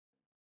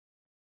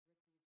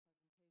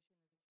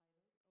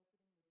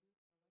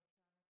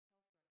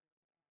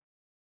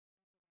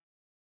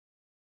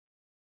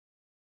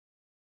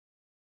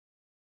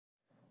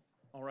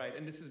All right,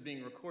 and this is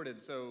being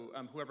recorded, so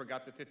whoever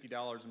got the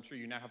 $50, I'm sure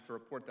you now have to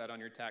report that on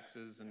your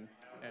taxes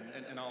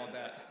and all of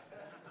that.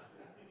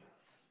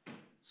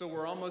 So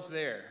we're almost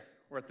there.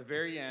 We're at the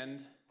very end.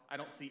 I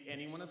don't see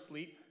anyone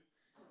asleep,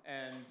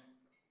 and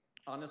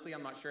honestly,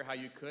 I'm not sure how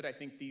you could. I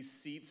think these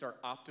seats are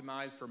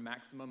optimized for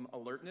maximum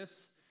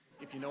alertness,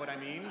 if you know what I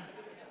mean.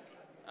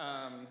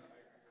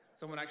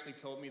 Someone actually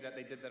told me that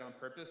they did that on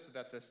purpose so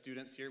that the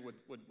students here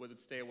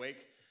would stay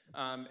awake.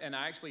 And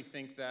I actually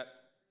think that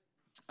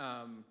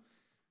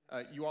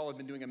you all have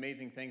been doing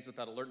amazing things with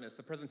that alertness.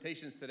 The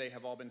presentations today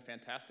have all been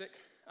fantastic.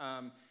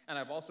 And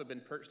I've also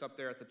been perched up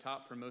there at the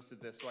top for most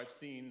of this. So I've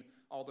seen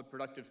all the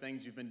productive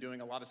things you've been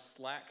doing, a lot of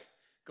Slack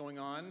going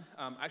on,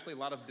 actually a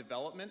lot of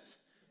development,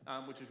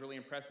 which is really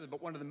impressive.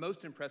 But one of the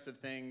most impressive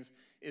things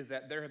is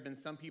that there have been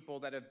some people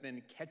that have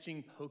been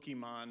catching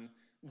Pokemon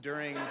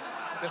during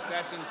the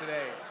session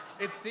today.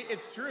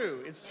 It's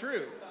true, it's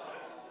true.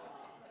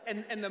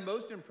 And the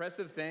most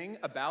impressive thing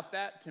about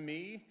that to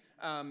me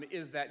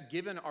is that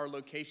given our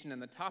location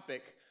and the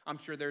topic, I'm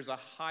sure there's a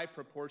high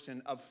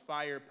proportion of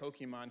FHIR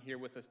Pokemon here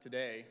with us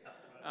today.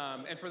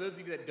 And for those of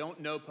you that don't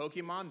know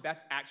Pokemon,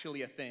 that's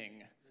actually a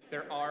thing.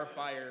 There are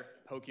FHIR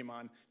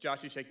Pokemon.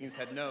 Josh is shaking his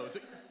head no. So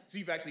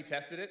you've actually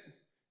tested it?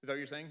 Is that what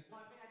you're saying? No,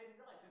 I didn't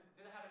realize.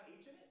 Does it have an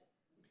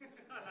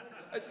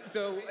H in it?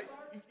 So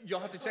you'll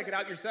have to check it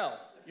out yourself.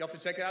 You'll have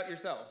to check it out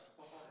yourself.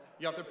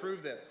 You'll have to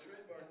prove this.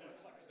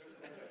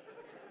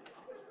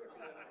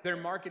 Their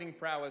marketing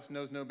prowess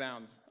knows no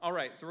bounds. All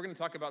right, so we're going to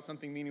talk about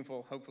something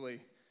meaningful, hopefully,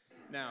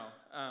 now.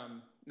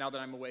 Now that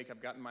I'm awake,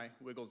 I've gotten my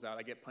wiggles out.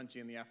 I get punchy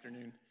in the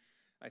afternoon,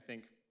 I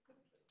think.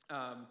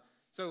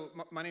 So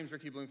my name is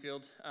Ricky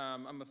Bloomfield.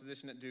 I'm a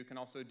physician at Duke and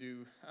also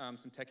do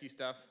some techie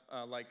stuff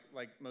like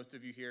most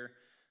of you here.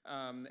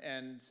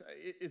 And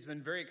it's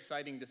been very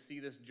exciting to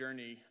see this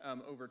journey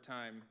over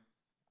time.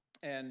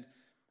 And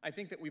I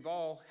think that we've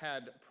all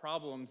had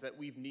problems that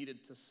we've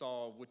needed to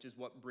solve, which is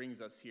what brings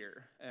us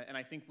here. And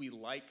I think we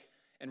like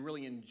and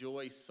really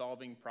enjoy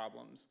solving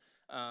problems.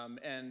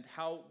 And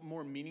how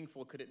more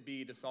meaningful could it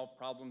be to solve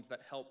problems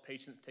that help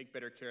patients take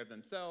better care of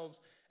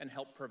themselves and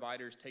help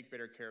providers take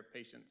better care of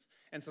patients?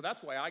 And so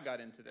that's why I got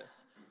into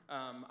this.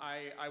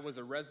 I was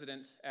a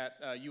resident at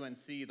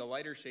UNC, the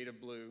lighter shade of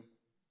blue.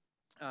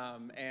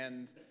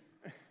 And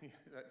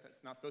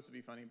that's not supposed to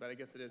be funny, but I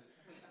guess it is,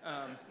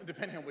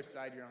 depending on which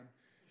side you're on.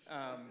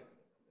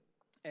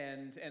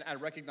 And I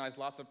recognized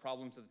lots of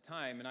problems at the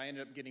time, and I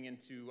ended up getting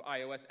into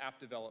iOS app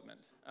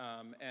development.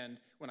 And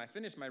when I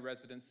finished my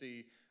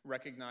residency,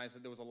 recognized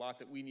that there was a lot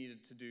that we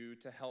needed to do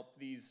to help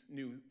these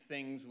new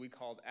things we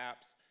called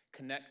apps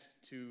connect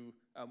to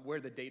where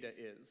the data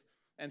is.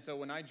 And so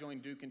when I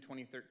joined Duke in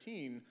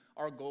 2013,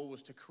 our goal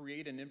was to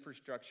create an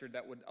infrastructure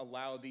that would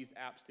allow these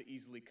apps to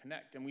easily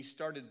connect. And we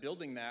started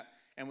building that,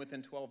 and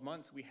within 12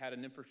 months, we had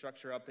an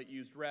infrastructure up that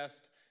used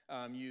REST,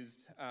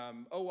 used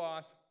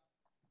OAuth,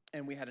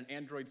 and we had an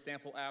Android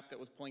sample app that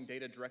was pulling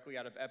data directly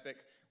out of Epic.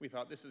 We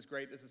thought, this is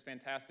great, this is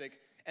fantastic.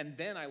 And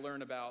then I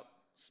learned about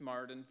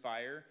Smart and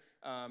FHIR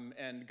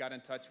and got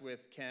in touch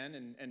with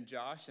Ken and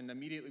Josh, and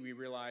immediately we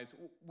realized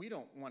we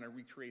don't want to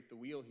recreate the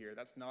wheel here.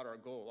 That's not our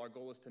goal. Our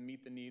goal is to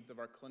meet the needs of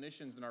our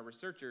clinicians and our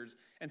researchers.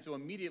 And so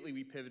immediately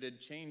we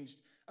pivoted, changed,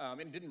 and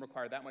it didn't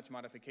require that much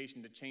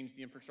modification to change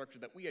the infrastructure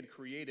that we had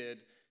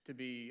created to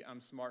be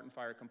Smart and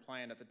FHIR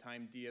compliant at the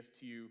time,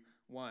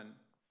 DSTU1.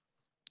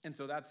 And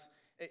so that's,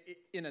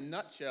 in a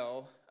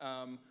nutshell,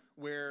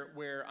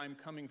 where I'm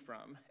coming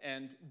from.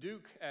 And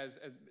Duke, as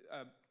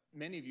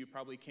many of you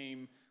probably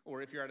came,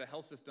 or if you're at a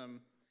health system,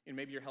 and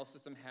maybe your health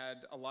system had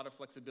a lot of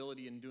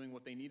flexibility in doing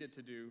what they needed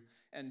to do,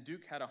 and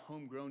Duke had a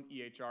homegrown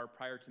EHR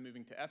prior to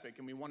moving to Epic,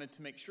 and we wanted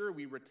to make sure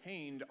we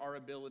retained our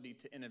ability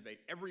to innovate.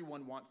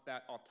 Everyone wants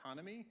that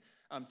autonomy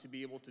to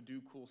be able to do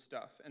cool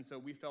stuff, and so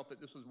we felt that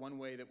this was one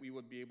way that we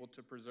would be able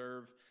to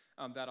preserve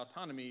that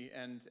autonomy,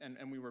 and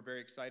we were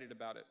very excited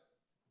about it.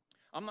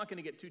 I'm not going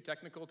to get too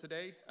technical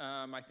today.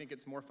 I think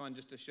it's more fun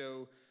just to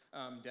show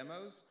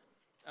demos.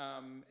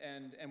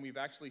 And we've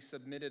actually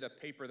submitted a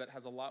paper that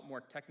has a lot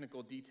more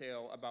technical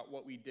detail about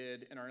what we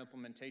did in our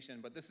implementation,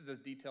 but this is as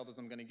detailed as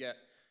I'm going to get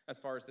as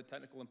far as the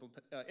technical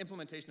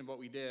implementation of what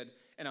we did.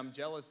 And I'm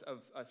jealous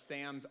of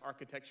Sam's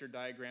architecture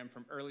diagram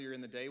from earlier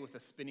in the day with the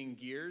spinning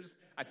gears.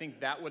 I think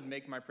that would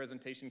make my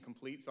presentation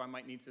complete, so I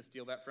might need to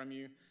steal that from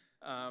you.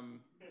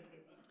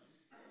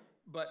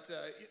 But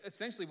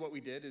essentially what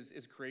we did is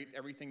create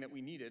everything that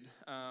we needed.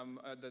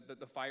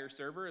 The FHIR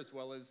server as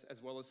well as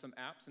some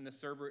apps. And the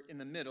server in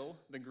the middle,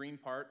 the green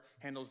part,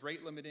 handles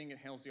rate limiting. It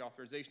handles the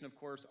authorization, of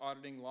course,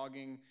 auditing,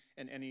 logging,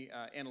 and any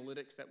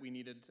analytics that we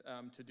needed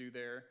to do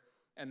there.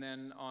 And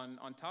then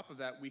on top of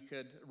that, we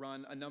could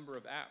run a number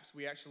of apps.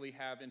 We actually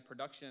have in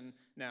production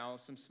now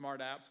some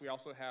smart apps. We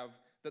also have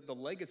the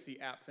legacy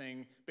app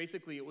thing.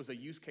 Basically, it was a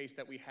use case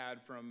that we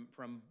had from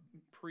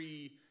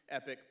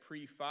pre-Epic,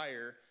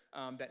 pre-FHIR,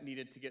 that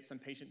needed to get some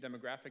patient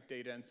demographic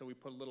data, and so we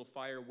put a little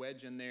FHIR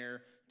wedge in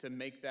there to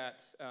make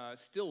that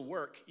still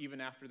work even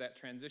after that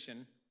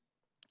transition,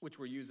 which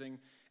we're using.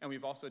 And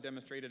we've also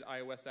demonstrated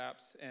iOS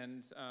apps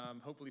and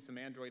hopefully some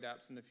Android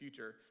apps in the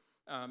future.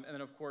 And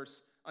then, of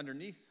course,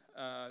 underneath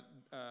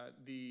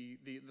the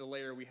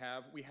layer we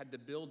had to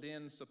build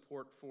in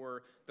support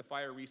for the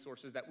FHIR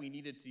resources that we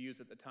needed to use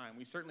at the time.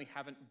 We certainly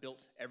haven't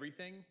built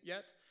everything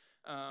yet,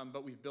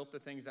 but we've built the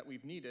things that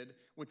we've needed,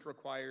 which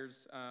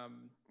requires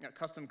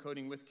custom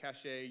coding with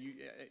Cache,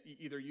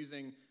 either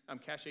using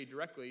Cache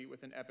directly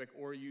within Epic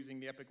or using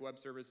the Epic Web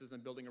Services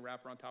and building a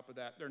wrapper on top of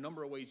that. There are a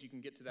number of ways you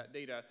can get to that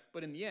data,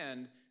 but in the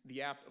end,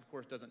 the app, of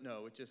course, doesn't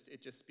know. It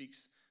just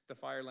speaks the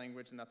FHIR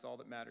language, and that's all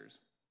that matters.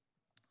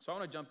 So I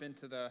want to jump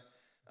into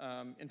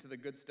the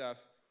good stuff.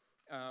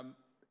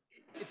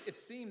 It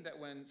seemed that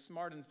when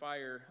Smart and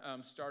FHIR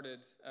started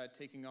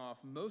taking off,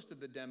 most of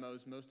the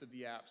demos, most of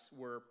the apps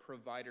were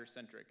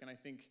provider-centric. And I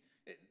think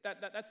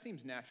that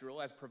seems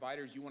natural. As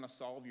providers, you want to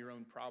solve your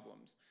own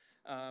problems.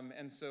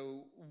 And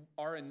so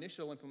our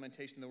initial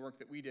implementation, the work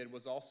that we did,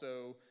 was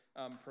also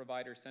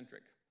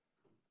provider-centric.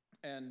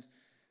 And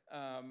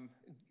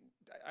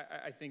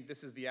I think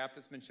this is the app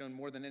that's been shown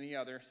more than any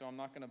other, so I'm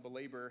not going to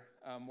belabor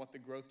what the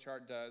growth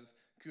chart does.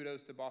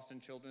 Kudos to Boston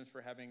Children's for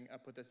having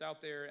put this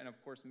out there, and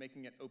of course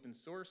making it open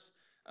source.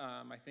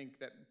 I think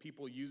that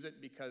people use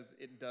it because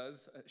it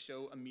does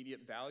show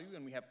immediate value,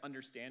 and we have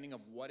understanding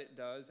of what it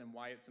does and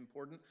why it's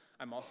important.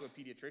 I'm also a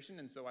pediatrician,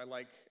 and so I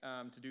like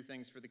to do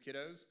things for the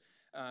kiddos,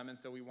 and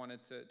so we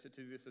wanted to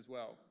do this as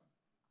well.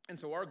 And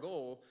so our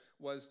goal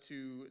was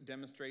to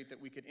demonstrate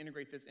that we could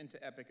integrate this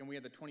into Epic, and we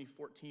had the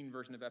 2014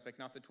 version of Epic,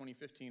 not the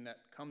 2015 that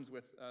comes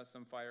with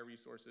some FHIR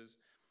resources,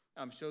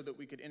 showed that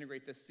we could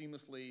integrate this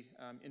seamlessly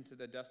into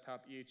the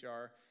desktop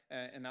EHR,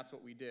 and that's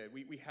what we did.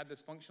 We had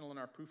this functional in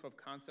our proof of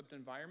concept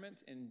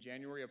environment in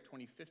January of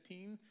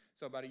 2015,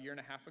 so about a year and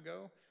a half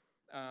ago,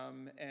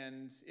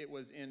 and it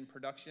was in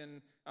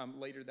production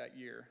later that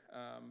year,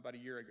 about a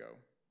year ago.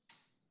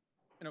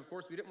 And of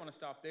course, we didn't want to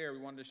stop there. We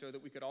wanted to show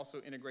that we could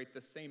also integrate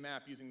the same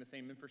app using the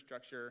same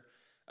infrastructure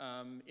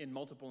in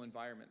multiple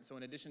environments. So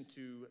in addition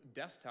to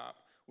desktop,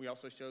 we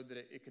also showed that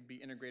it could be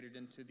integrated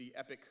into the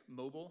Epic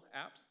mobile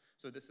apps.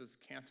 So this is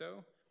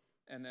Canto,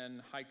 and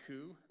then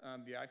Haiku,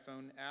 the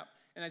iPhone app.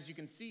 And as you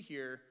can see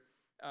here,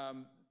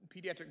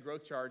 pediatric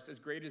growth charts, as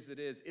great as it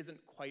is, isn't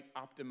quite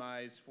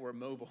optimized for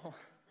mobile.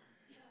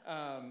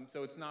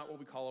 So it's not what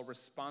we call a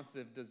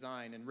responsive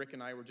design. And Rick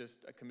and I were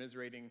just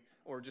commiserating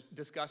or just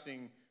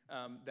discussing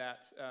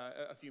that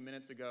a few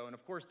minutes ago. And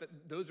of course,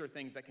 those are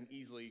things that can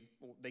easily,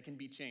 they can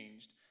be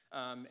changed.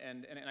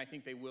 And I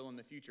think they will in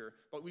the future.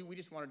 But we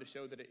just wanted to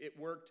show that it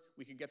worked,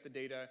 we could get the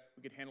data,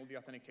 we could handle the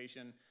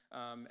authentication,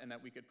 and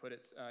that we could put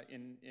it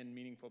in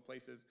meaningful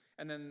places.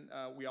 And then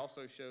we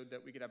also showed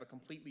that we could have a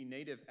completely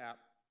native app.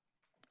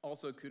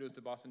 Also, kudos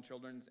to Boston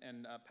Children's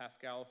and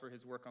Pascal for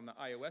his work on the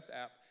iOS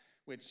app,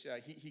 which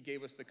he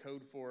gave us the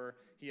code for.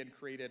 He had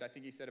created, I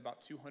think he said,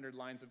 about 200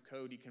 lines of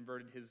code. He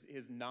converted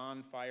his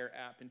non-FHIR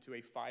app into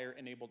a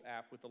FHIR-enabled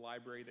app with the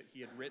library that he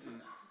had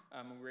written,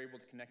 and we were able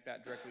to connect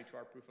that directly to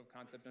our proof of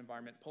concept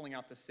environment, pulling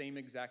out the same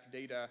exact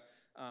data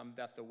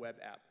that the web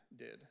app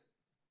did.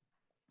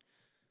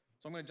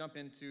 So I'm going to jump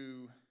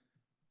into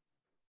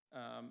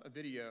a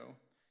video,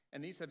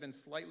 and these have been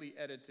slightly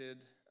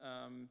edited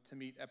to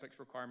meet Epic's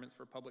requirements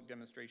for public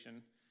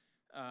demonstration.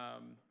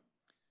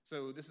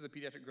 So this is a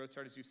pediatric growth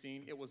chart, as you've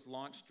seen. It was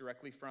launched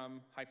directly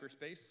from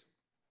hyperspace.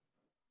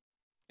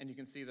 And you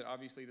can see that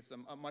obviously this is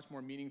a much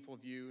more meaningful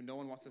view. No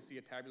one wants to see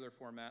a tabular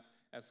format,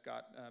 as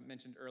Scott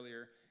mentioned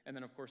earlier. And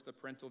then, of course, the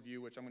parental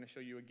view, which I'm going to show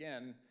you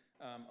again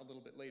a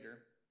little bit later.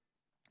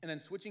 And then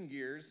switching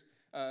gears,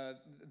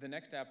 the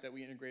next app that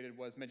we integrated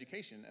was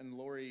Meducation. And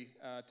Lori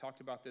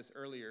talked about this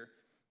earlier.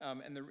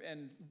 I'm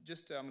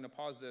going to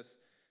pause this.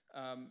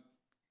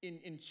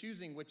 In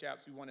choosing which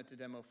apps we wanted to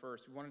demo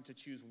first, we wanted to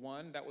choose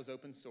one that was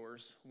open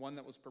source, one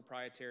that was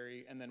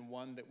proprietary, and then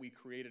one that we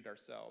created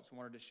ourselves. We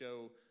wanted to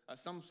show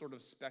some sort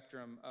of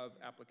spectrum of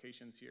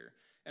applications here.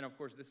 And of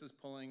course, this is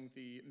pulling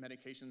the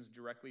medications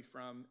directly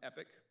from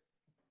Epic.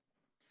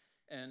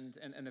 And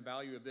the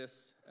value of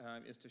this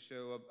is to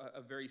show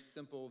a very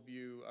simple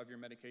view of your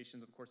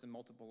medications, of course, in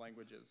multiple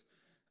languages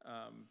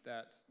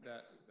that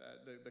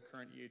the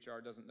current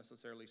EHR doesn't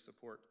necessarily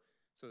support,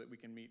 so that we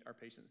can meet our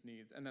patients'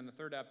 needs. And then the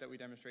third app that we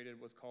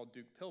demonstrated was called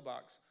Duke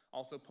Pillbox,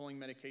 also pulling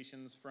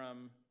medications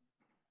from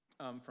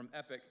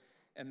Epic.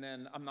 And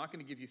then I'm not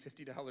going to give you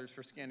 $50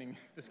 for scanning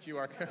this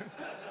QR code.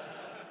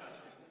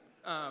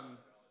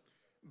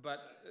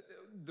 But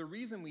the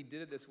reason we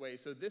did it this way,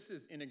 so this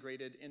is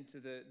integrated into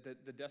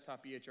the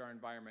desktop EHR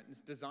environment.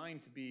 It's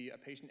designed to be a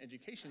patient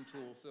education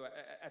tool. So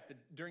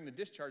during the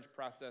discharge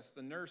process,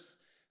 the nurse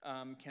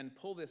can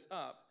pull this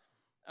up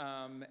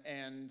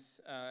and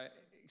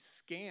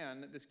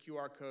scan this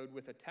QR code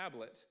with a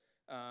tablet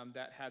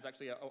that has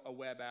actually a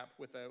web app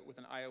with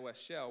an iOS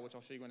shell, which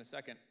I'll show you in a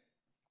second.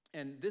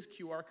 And this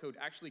QR code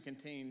actually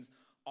contains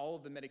all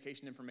of the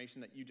medication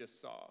information that you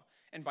just saw.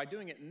 And by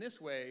doing it in this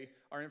way,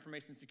 our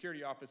information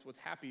security office was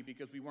happy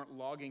because we weren't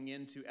logging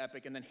into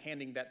Epic and then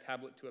handing that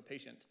tablet to a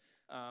patient,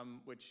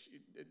 which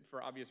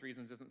for obvious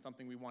reasons isn't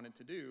something we wanted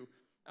to do.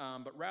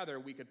 But rather,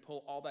 we could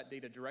pull all that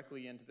data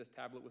directly into this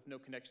tablet with no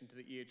connection to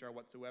the EHR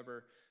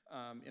whatsoever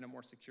in a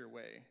more secure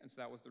way. And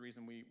so that was the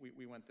reason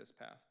we went this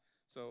path.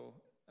 So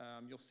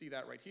you'll see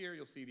that right here.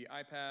 You'll see the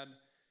iPad.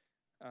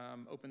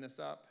 Open this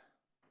up.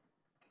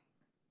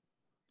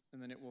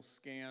 And then it will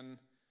scan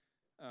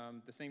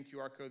the same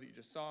QR code that you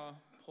just saw,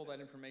 pull that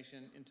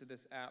information into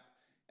this app,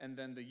 and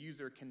then the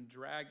user can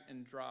drag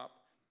and drop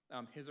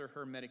his or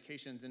her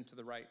medications into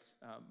the right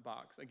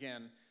box.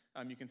 Again,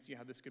 you can see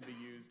how this could be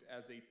used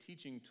as a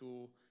teaching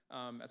tool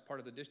as part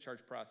of the discharge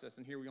process.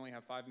 And here we only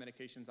have 5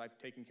 medications. I've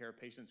taken care of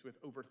patients with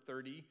over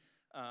 30.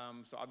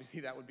 So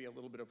obviously that would be a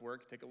little bit of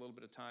work, take a little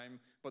bit of time,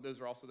 but those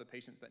are also the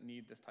patients that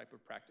need this type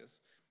of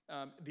practice.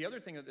 The other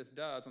thing that this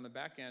does on the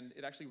back end,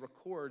 it actually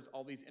records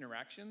all these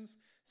interactions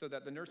so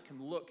that the nurse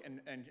can look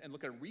and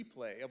look at a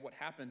replay of what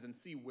happens and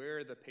see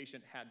where the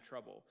patient had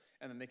trouble,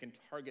 and then they can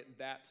target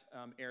that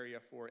area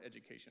for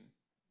education.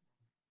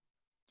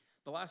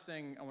 The last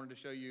thing I wanted to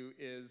show you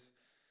is,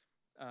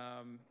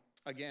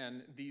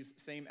 again, these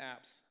same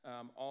apps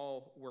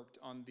all worked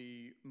on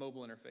the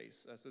mobile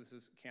interface. So this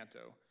is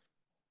Canto.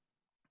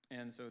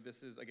 And so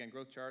this is, again,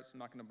 growth charts. I'm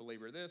not going to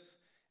belabor this.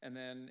 And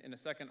then in a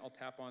second, I'll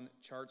tap on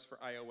charts for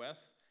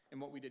iOS. And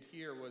what we did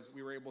here was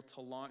we were able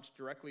to launch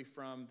directly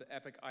from the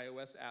Epic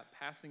iOS app,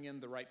 passing in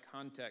the right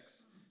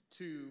context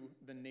to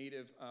the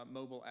native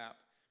mobile app.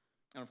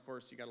 And of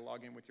course, you got to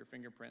log in with your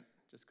fingerprint,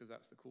 just because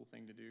that's the cool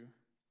thing to do.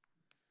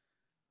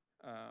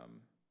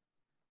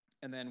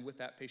 And then with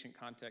that patient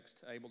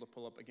context, able to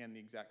pull up, again, the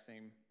exact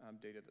same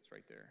data that's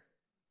right there.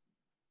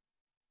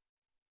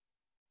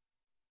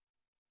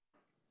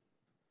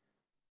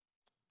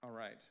 All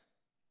right.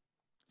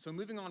 So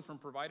moving on from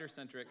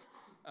provider-centric,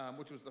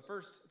 which was the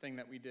first thing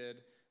that we did,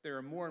 there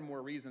are more and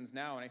more reasons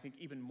now, and I think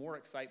even more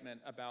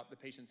excitement about the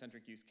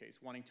patient-centric use case,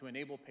 wanting to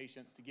enable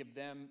patients to give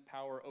them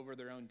power over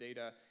their own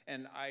data,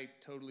 and I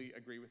totally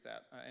agree with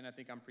that, and I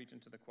think I'm preaching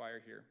to the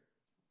choir here.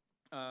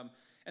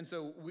 And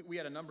so we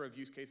had a number of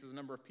use cases, a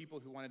number of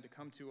people who wanted to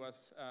come to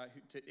us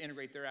to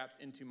integrate their apps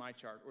into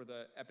MyChart or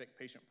the Epic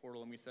patient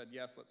portal, and we said,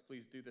 yes, let's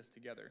please do this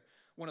together.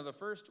 One of the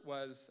first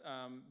was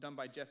done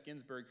by Jeff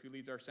Ginsberg, who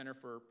leads our Center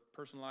for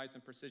Personalized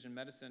and Precision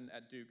Medicine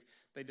at Duke.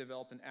 They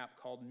developed an app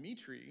called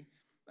MeTree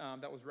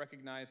that was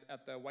recognized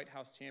at the White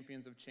House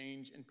Champions of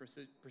Change in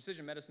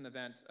Precision Medicine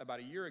event about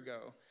a year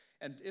ago.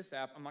 And this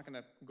app, I'm not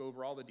going to go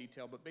over all the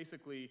detail, but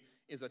basically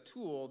is a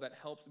tool that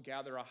helps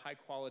gather a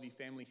high-quality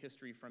family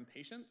history from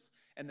patients,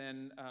 and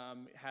then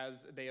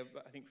they have,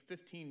 I think,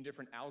 15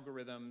 different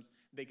algorithms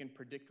they can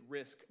predict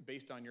risk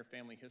based on your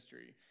family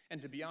history.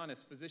 And to be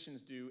honest,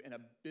 physicians do an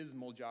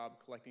abysmal job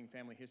collecting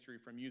family history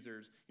from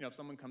users. You know, if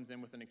someone comes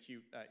in with an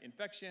acute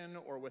infection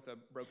or with a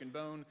broken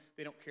bone,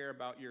 they don't care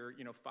about your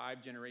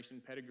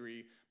 5-generation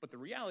pedigree. But the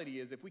reality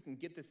is, if we can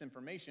get this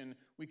information,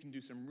 we can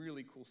do some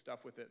really cool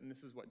stuff with it, and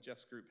this is what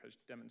Jeff's group has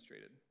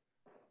demonstrated.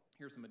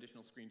 Here's some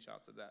additional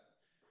screenshots of that.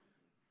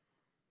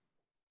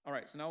 All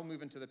right, so now we'll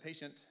move into the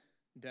patient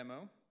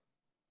demo.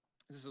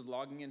 This is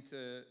logging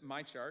into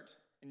MyChart,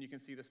 and you can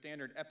see the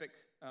standard Epic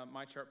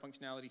MyChart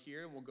functionality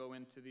here. We'll go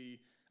into the,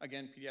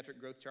 again, pediatric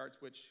growth charts,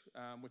 which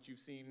you've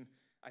seen,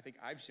 I think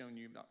I've shown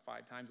you about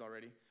 5 times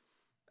already.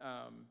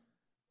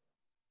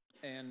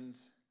 And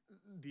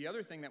the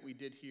other thing that we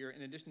did here,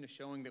 in addition to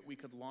showing that we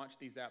could launch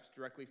these apps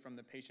directly from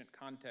the patient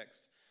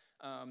context,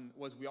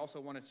 was we also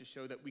wanted to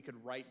show that we could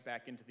write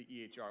back into the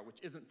EHR, which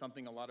isn't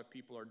something a lot of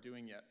people are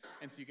doing yet.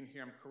 And so you can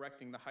hear I'm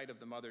correcting the height of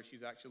the mother.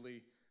 She's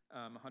actually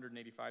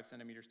 185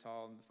 centimeters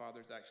tall, and the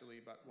father's actually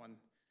about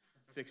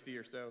 160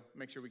 or so.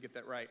 Make sure we get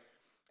that right.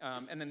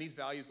 And then these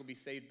values will be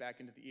saved back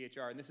into the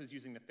EHR, and this is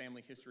using the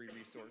family history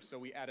resource. So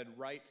we added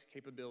write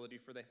capability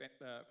for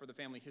the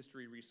family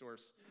history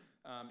resource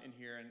in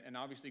here, and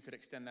obviously could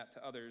extend that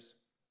to others.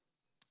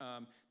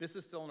 This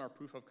is still in our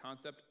proof of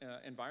concept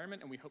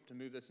environment, and we hope to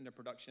move this into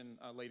production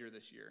later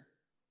this year.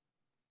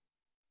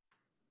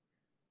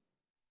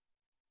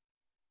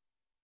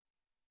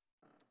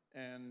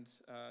 And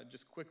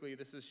just quickly,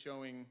 this is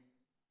showing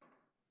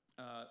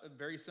a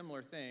very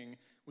similar thing.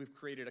 We've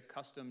created a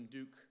custom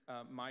Duke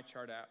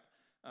MyChart app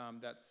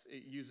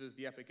it uses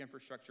the Epic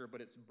infrastructure,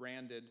 but it's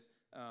branded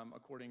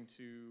according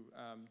to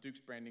Duke's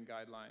branding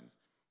guidelines.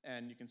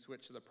 And you can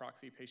switch to the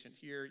proxy patient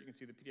here. You can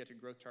see the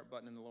pediatric growth chart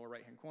button in the lower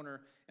right-hand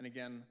corner, and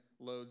again,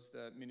 loads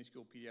the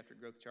minuscule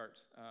pediatric growth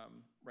charts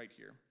right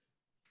here.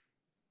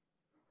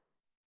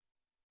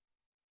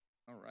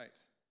 All right.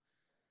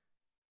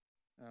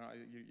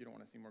 You don't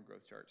want to see more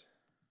growth charts.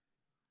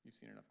 You've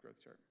seen enough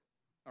growth chart.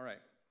 All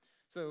right.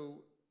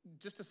 So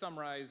just to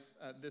summarize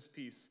this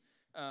piece,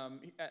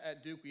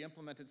 at Duke, we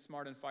implemented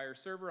Smart and FHIR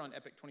Server on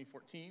Epic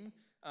 2014.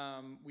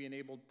 We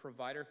enabled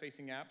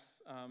provider-facing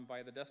apps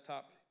via the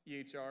desktop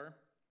EHR,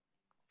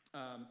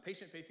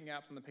 patient-facing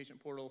apps on the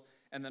patient portal,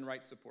 and then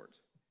write support.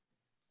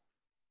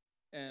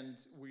 And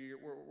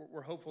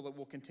we're hopeful that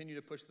we'll continue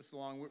to push this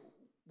along.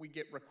 we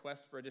get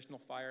requests for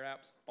additional FHIR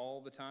apps all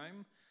the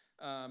time,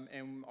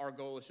 and our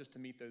goal is just to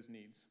meet those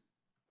needs.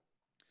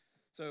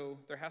 So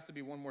there has to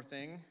be one more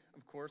thing.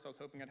 Of course, I was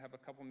hoping I'd have a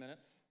couple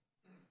minutes,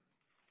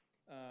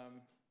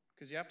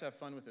 because you have to have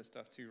fun with this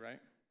stuff too, right?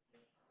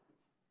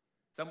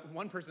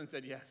 One person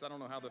said yes. I don't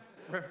know how the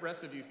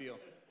rest of you feel.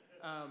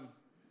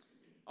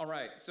 All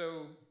right,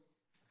 so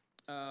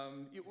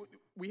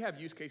we have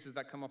use cases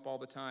that come up all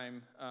the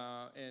time,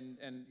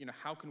 and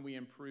how can we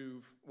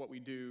improve what we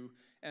do?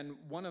 And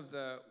one of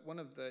the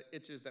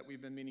itches that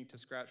we've been meaning to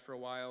scratch for a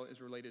while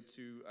is related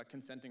to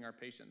consenting our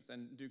patients.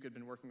 And Duke had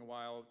been working a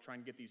while trying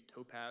to get these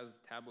Topaz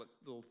tablets,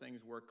 little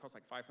things work. Cost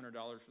like $500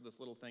 for this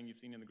little thing you've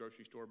seen in the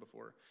grocery store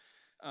before.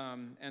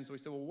 And so we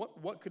said, well,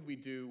 what could we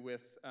do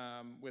with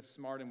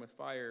SMART and with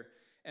FHIR?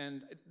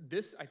 And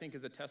this, I think,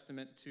 is a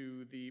testament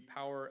to the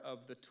power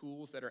of the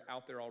tools that are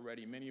out there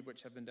already, many of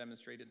which have been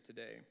demonstrated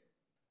today.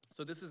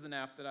 So this is an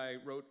app that I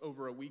wrote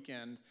over a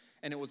weekend,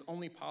 and it was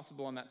only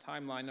possible on that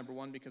timeline, number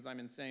one, because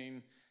I'm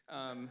insane,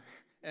 and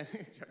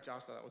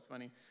Josh thought that was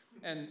funny,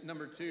 and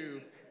number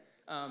two,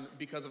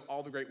 because of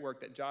all the great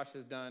work that Josh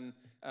has done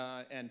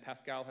and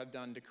Pascal have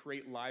done to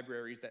create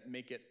libraries that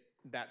make it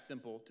that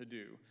simple to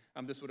do.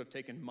 This would have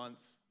taken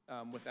months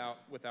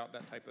without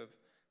that type of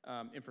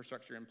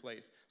infrastructure in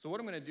place. So what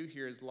I'm going to do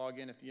here is log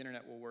in, if the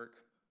internet will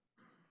work,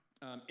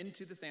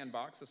 into the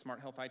sandbox, the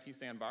Smart Health IT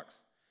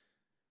sandbox.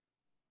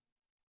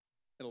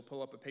 It'll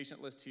pull up a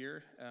patient list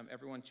here.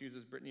 Everyone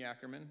chooses Brittany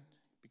Ackerman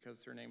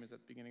because her name is at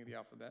the beginning of the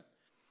alphabet.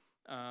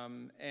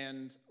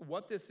 And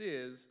what this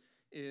is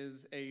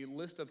a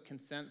list of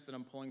consents that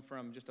I'm pulling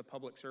from just a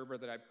public server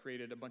that I've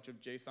created, a bunch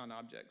of JSON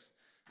objects.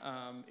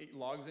 It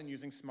logs in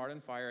using SMART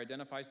and FHIR,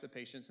 identifies the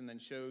patients, and then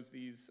shows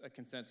these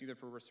consents either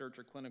for research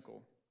or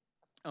clinical.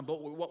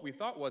 But what we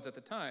thought was at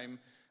the time,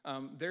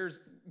 there's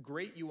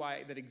great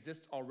UI that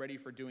exists already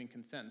for doing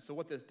consent. So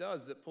what this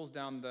does is it pulls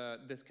down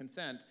this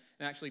consent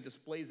and actually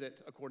displays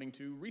it according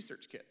to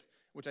ResearchKit,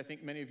 which I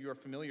think many of you are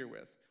familiar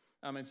with.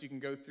 And so you can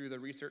go through the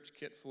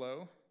ResearchKit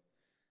flow.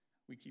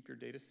 We keep your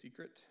data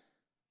secret.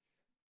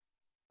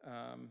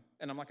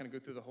 And I'm not going to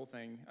go through the whole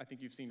thing. I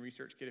think you've seen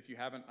ResearchKit. If you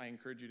haven't, I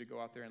encourage you to go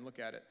out there and look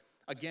at it.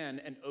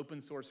 Again, an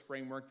open source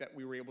framework that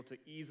we were able to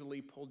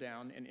easily pull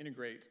down and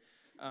integrate.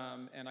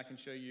 And I can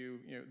show you,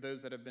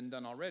 those that have been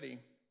done already.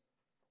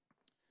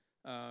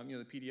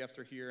 The PDFs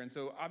are here. And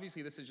so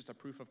obviously this is just a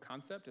proof of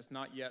concept. It's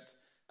not yet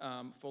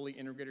fully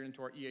integrated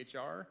into our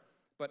EHR.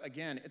 But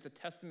again, it's a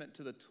testament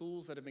to the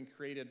tools that have been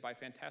created by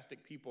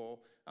fantastic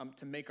people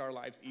to make our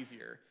lives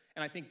easier.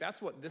 And I think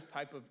that's what this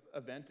type of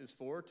event is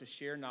for, to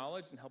share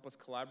knowledge and help us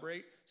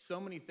collaborate. So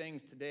many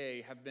things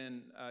today have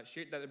been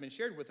that have been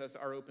shared with us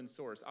are open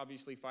source.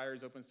 Obviously, FHIR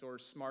is open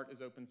source, SMART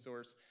is open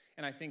source.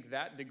 And I think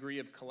that degree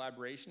of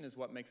collaboration is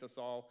what makes us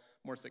all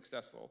more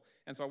successful.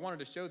 And so I wanted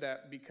to show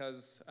that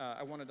because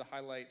I wanted to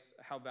highlight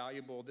how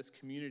valuable this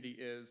community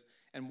is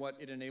and what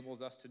it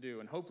enables us to do.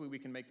 And hopefully we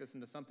can make this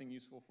into something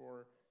useful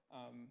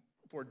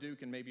for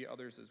Duke and maybe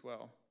others as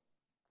well.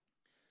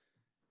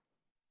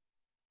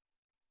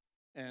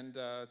 And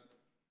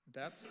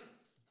that's,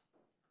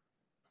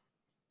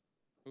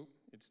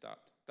 it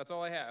stopped. That's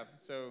all I have.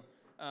 So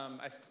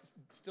I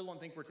still don't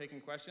think we're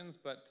taking questions,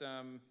 but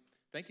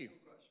thank you.